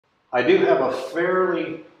I do have a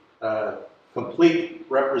fairly complete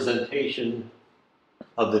representation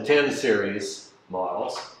of the 10 series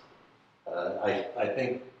models. I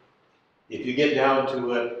think if you get down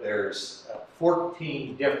to it, there's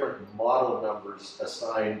 14 different model numbers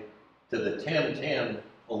assigned to the 1010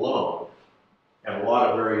 alone, and a lot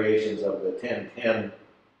of variations of the 1010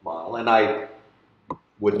 model. And I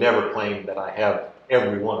would never claim that I have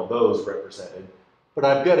every one of those represented, but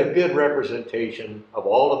I've got a good representation of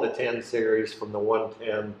all of the 10 series from the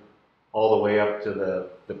 110 all the way up to the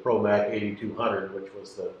ProMac 8200, which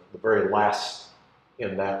was the very last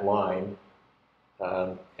in that line.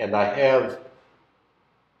 And I have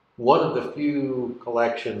one of the few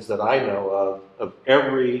collections that I know of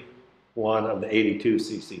every one of the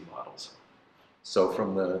 82cc models. So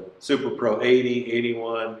from the Super Pro 80,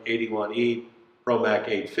 81, 81E, ProMac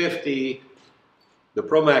 850, the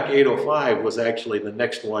ProMac 805 was actually the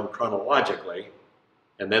next one chronologically,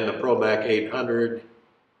 and then the ProMac 800,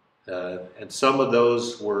 and some of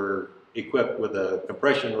those were equipped with a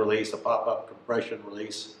compression release, a pop-up compression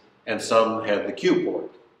release, and some had the Q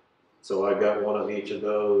port. So I've got one of each of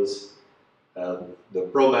those. The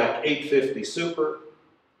ProMac 850 Super,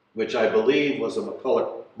 which I believe was a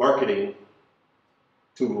McCulloch marketing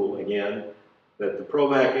tool again, that the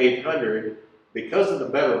ProMac 800, because of the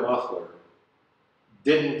better muffler,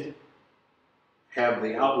 didn't have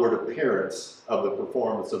the outward appearance of the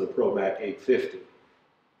performance of the ProMac 850.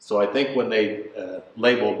 So I think when they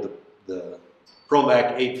labeled the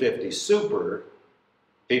ProMac 850 Super,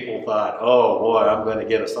 people thought, oh boy, I'm going to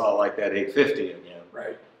get a saw like that 850 again.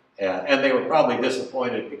 Right. And they were probably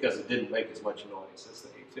disappointed because it didn't make as much noise as the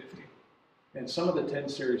 850. And some of the 10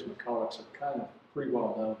 series McCullochs are kind of pretty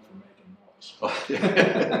well known for making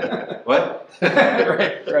noise. What?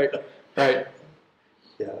 Right.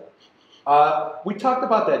 Yeah. We talked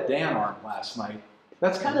about that Dan arm last night.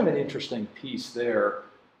 That's kind of an interesting piece there.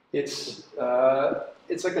 It's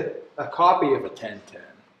like a copy of a 1010.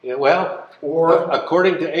 Yeah, well, or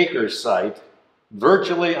according to Acre's site,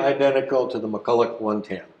 virtually identical to the McCulloch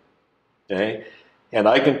 110. Okay, and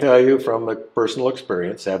I can tell you from a personal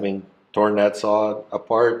experience, having torn that saw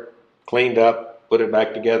apart, cleaned up, put it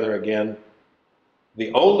back together again,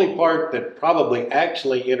 the only part that probably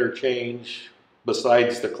actually interchange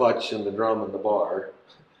besides the clutch and the drum and the bar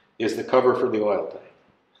is the cover for the oil tank.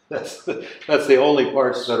 That's the only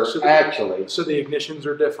parts that are actually. So the ignitions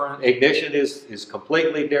are different? Ignition is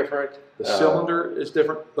completely different. The cylinder is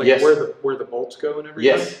different? Like yes. where the bolts go and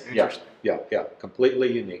everything? Yes, yeah,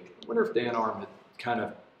 completely unique. I wonder if Dan Arm had kind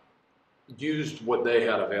of used what they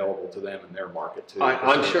had available to them in their market too.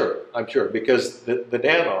 I'm sure, because the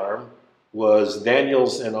Dan Arm was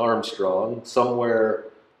Daniels and Armstrong somewhere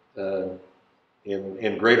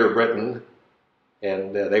in Greater Britain,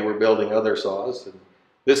 and they were building other saws. And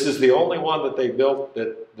this is the only one that they built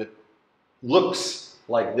that looks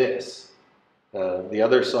like this. The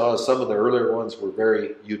other saws, some of the earlier ones were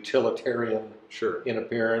very utilitarian in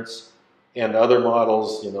appearance, and other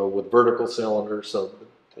models, with vertical cylinders. So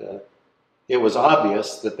it was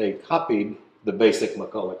obvious that they copied the basic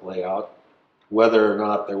McCulloch layout, whether or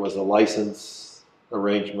not there was a license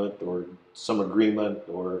arrangement or some agreement,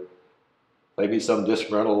 or maybe some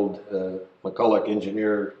disgruntled McCulloch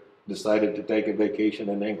engineer decided to take a vacation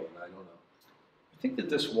in England. I don't know. I think that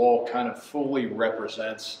this wall kind of fully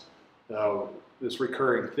represents this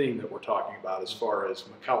recurring theme that we're talking about as far as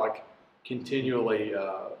McCulloch continually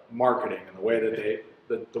marketing and the way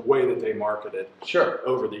that they marketed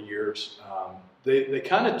over the years. They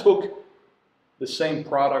kind of took the same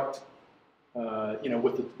product,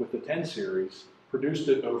 with the 10 series, produced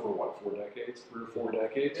it over what, 4 decades, 3 or 4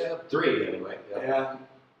 decades? Yeah, 3 anyway. Yeah.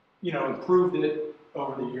 And improved it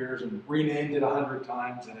over the years and renamed it 100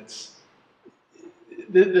 times, and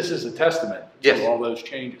this is a testament to all those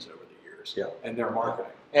changes over the years and their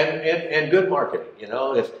marketing. And good marketing.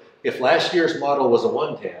 If last year's model was a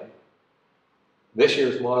 110, this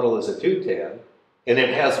year's model is a 210, and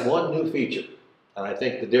it has one new feature. And I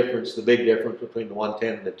think the big difference between the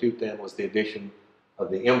 110 and the 210 was the addition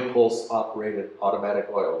of the impulse-operated automatic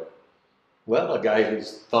oiler. Well, a guy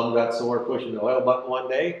whose thumb got sore pushing the oil button one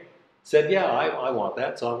day said, yeah, I want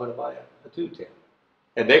that, so I'm going to buy a 210.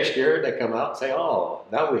 And next year they come out and say, oh,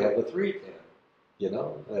 now we have a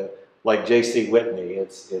 310. Like J.C. Whitney,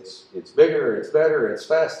 it's bigger, it's better, it's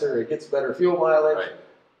faster, it gets better fuel mileage. Right.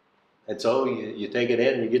 And so you take it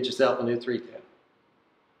in and you get yourself a new 310.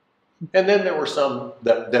 And then there were some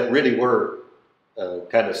that really were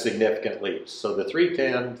kind of significant leaps. So the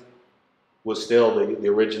 310 was still the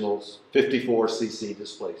original 54cc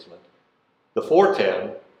displacement. The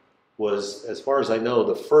 410 was, as far as I know,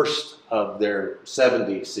 the first of their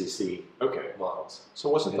 70cc Okay. models. So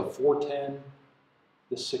wasn't the 410,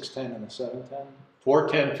 the 610, and the 710?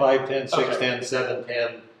 410, 510, 610,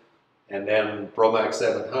 710, and then ProMax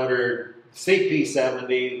 700,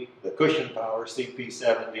 CP70, the cushion power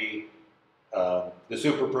CP70, the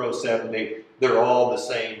Super Pro 70, they're all the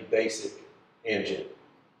same basic engine.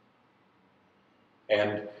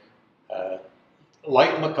 And like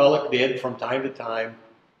McCulloch did from time to time,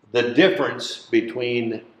 the difference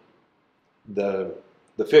between the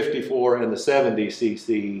 54 and the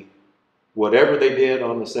 70cc, whatever they did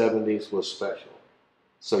on the 70s was special.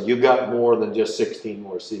 So you got more than just 16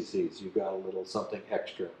 more cc's. You got a little something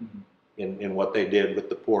extra in what they did with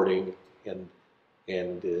the porting and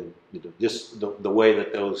you know, just the way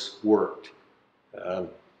that those worked. The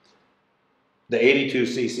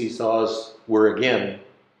 82cc saws were, again,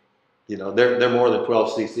 you know, they're more than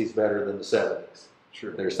 12 cc's better than the 70s.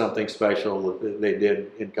 Sure. There's something special that they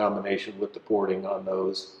did in combination with the porting on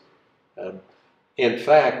those. In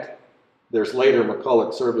fact, there's later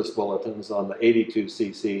McCulloch service bulletins on the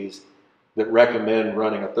 82cc's that recommend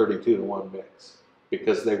running a 32-to-1 mix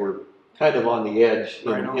because they were kind of on the edge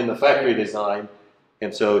in the factory design.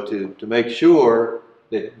 And so to make sure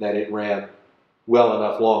that it ran well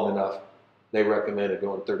enough, long enough, they recommended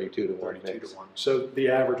going 32-to-1 mix. So the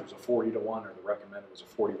average was a 40-to-1, or the recommended was a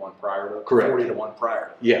 41 prior to? Correct. 40-to-1 prior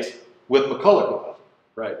to. Yes, with McCulloch oil.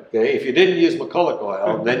 Right. Okay, if you didn't use McCulloch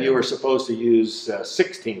oil, then you were supposed to use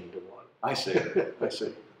 16-to-1. I see. I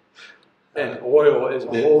see. And oil is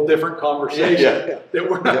a whole different conversation that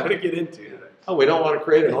we're not going to get into today. Oh, we don't want to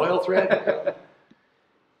create an oil thread?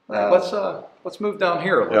 Let's move down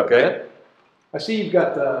here a little bit. I see you've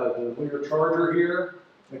got the Lear Charger here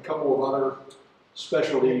and a couple of other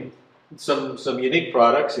specialty. Some unique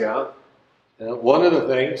products, yeah. One of the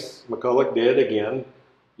things McCulloch did, again,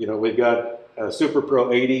 you know, we've got a Super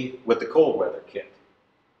Pro 80 with the cold weather kit.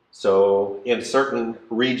 So in certain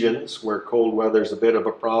regions where cold weather is a bit of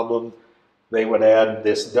a problem, they would add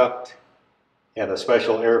this duct and a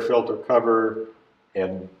special air filter cover,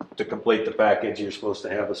 and to complete the package you're supposed to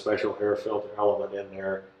have a special air filter element in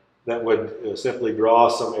there that would simply draw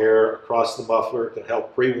some air across the muffler to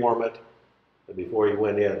help pre-warm it before you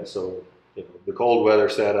went in. So, you know, the cold weather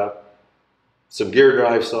setup, some gear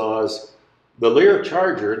drive saws. The Lear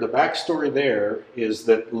Charger, the backstory there is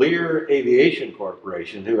that Lear Aviation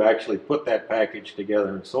Corporation, who actually put that package together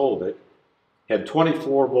and sold it, had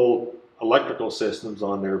 24-volt electrical systems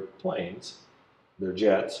on their planes, their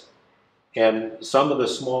jets, and some of the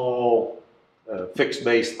small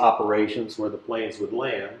fixed-base operations where the planes would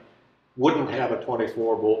land wouldn't have a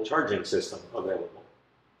 24-volt charging system available.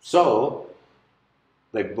 So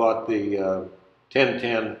they bought the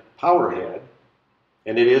 1010 power head.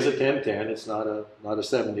 And it is a 1010, it's not a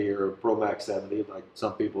 70 or a ProMax 70 like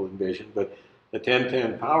some people envision, but the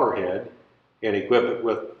 1010 power head, and equip it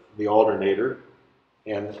with the alternator.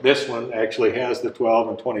 And this one actually has the 12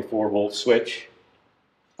 and 24 volt switch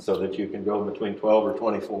so that you can go between 12 or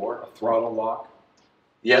 24. A throttle lock?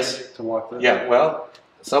 Yes. To lock that? Yeah, well,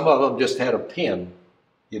 some of them just had a pin.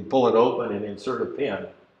 You'd pull it open and insert a pin,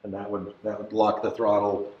 and that would lock the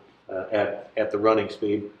throttle at the running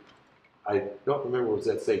speed. I don't remember, was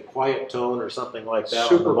that say quiet tone or something like that?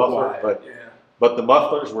 Super on the muffler, quiet, but the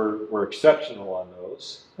mufflers were exceptional on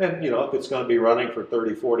those. And you know, if it's going to be running for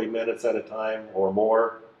 30, 40 minutes at a time or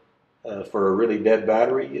more for a really dead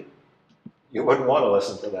battery, you wouldn't want to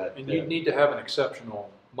listen to that. And you'd need to have an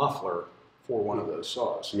exceptional muffler for one of those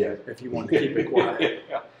saws. Yeah. If you want to keep it quiet.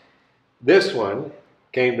 Yeah. This one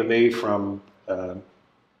came to me from a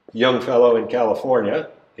young fellow in California.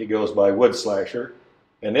 He goes by Wood Slasher.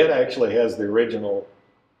 And it actually has the original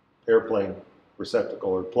airplane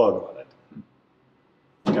receptacle or plug on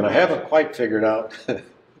it. And I haven't quite figured out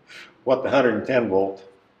what the 110 volt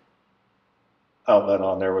outlet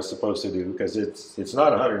on there was supposed to do, because it's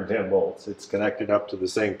not 110 volts. It's connected up to the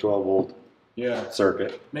same 12 volt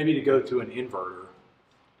circuit. Maybe to go to an inverter.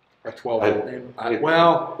 A 12 volt.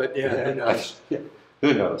 Well, but yeah, who knows?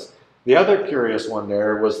 Who knows? The other curious one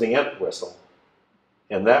there was the Ent whistle.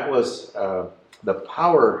 And that was the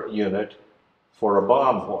power unit for a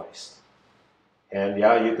bomb hoist. And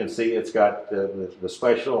yeah, you can see it's got the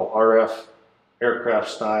special RF aircraft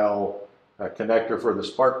style connector for the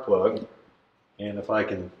spark plug. And if I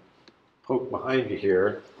can poke behind you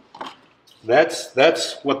here,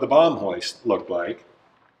 that's what the bomb hoist looked like.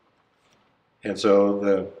 And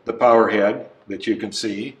so the power head that you can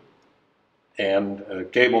see, and a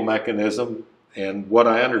cable mechanism. And what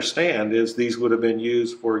I understand is these would have been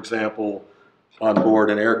used, for example, on board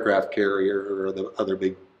an aircraft carrier or the other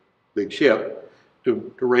big ship,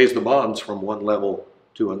 to raise the bonds from one level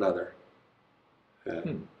to another.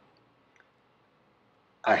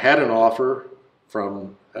 I had an offer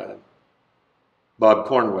from Bob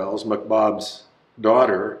Cornwell's, McBob's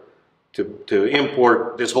daughter, to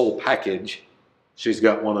import this whole package. She's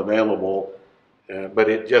got one available, but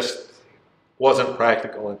it just wasn't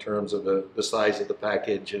practical in terms of the size of the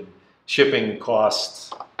package and shipping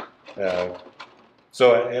costs.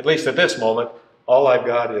 So at least at this moment, all I've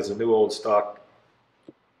got is a new old stock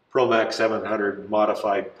Promax 700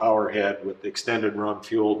 modified power head with extended run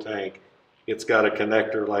fuel tank. It's got a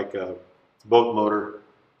connector like a boat motor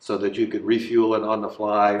so that you could refuel it on the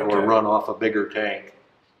fly or run off a bigger tank.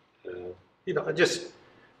 You know, just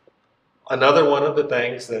another one of the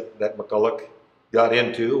things that McCulloch got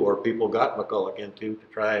into, or people got McCulloch into, to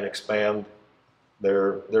try and expand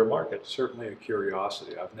their market. Certainly a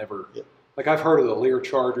curiosity. I've never, like I've heard of the Lear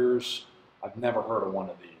Chargers. I've never heard of one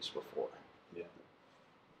of these before. Yeah.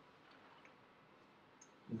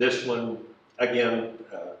 This one, again,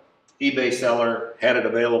 eBay seller had it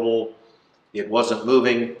available. It wasn't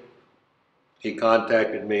moving. He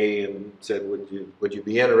contacted me and said, would you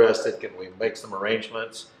be interested? Can we make some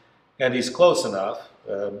arrangements? And he's close enough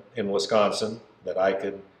in Wisconsin that I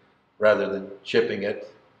could, rather than shipping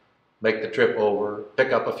it, make the trip over,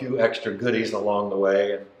 pick up a few extra goodies along the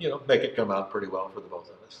way, and, you know, make it come out pretty well for the both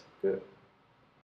of us. Good.